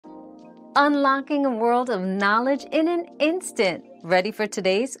unlocking a world of knowledge in an instant. Ready for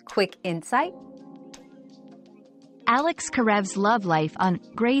today's quick insight? Alex Karev's love life on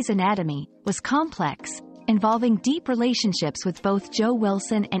Grey's Anatomy was complex, involving deep relationships with both Joe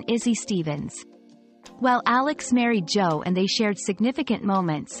Wilson and Izzie Stevens. While Alex married Joe and they shared significant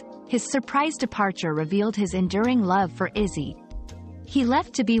moments, his surprise departure revealed his enduring love for Izzie. He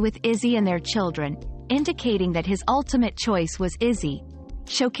left to be with Izzie and their children, indicating that his ultimate choice was Izzie,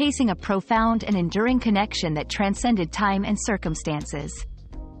 showcasing a profound and enduring connection that transcended time and circumstances.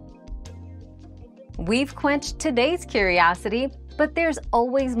 We've quenched today's curiosity, but there's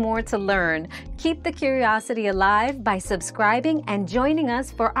always more to learn. Keep the curiosity alive by subscribing and joining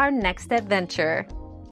us for our next adventure.